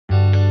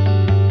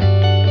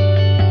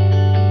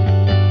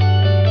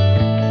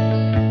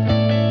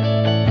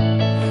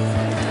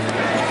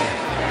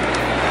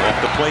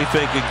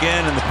fake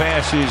again, and the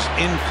pass is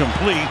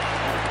incomplete.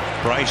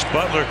 Bryce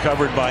Butler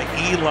covered by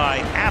Eli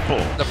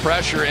Apple. The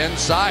pressure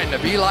inside, and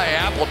if Eli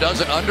Apple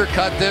doesn't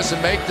undercut this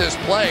and make this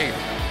play,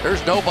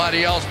 there's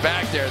nobody else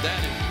back there. There.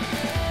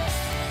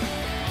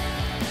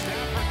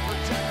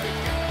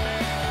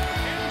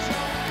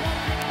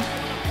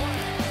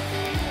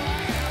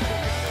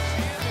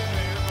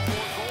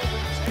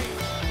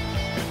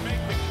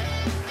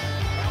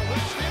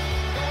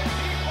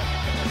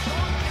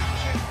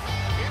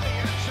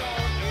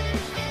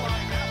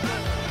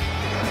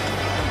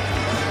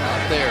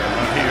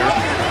 Here,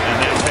 and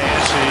that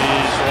pass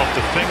is off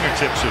the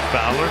fingertips of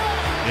Fowler,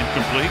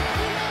 incomplete,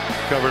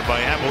 covered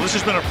by Apple. This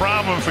has been a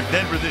problem for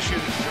Denver this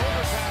year.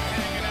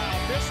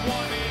 This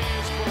one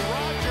is for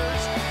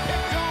Rodgers,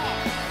 picked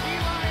off,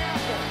 Eli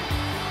Apple,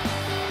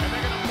 and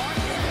they're going to mark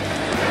it.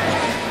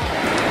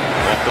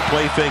 Off the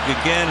play fake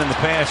again, and the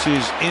pass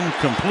is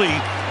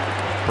incomplete.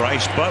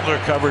 Bryce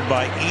Butler covered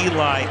by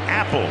Eli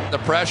Apple.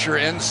 The pressure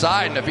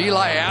inside, and if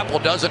Eli Apple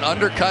doesn't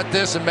undercut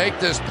this and make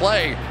this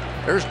play,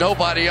 there's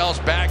nobody else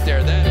back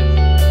there.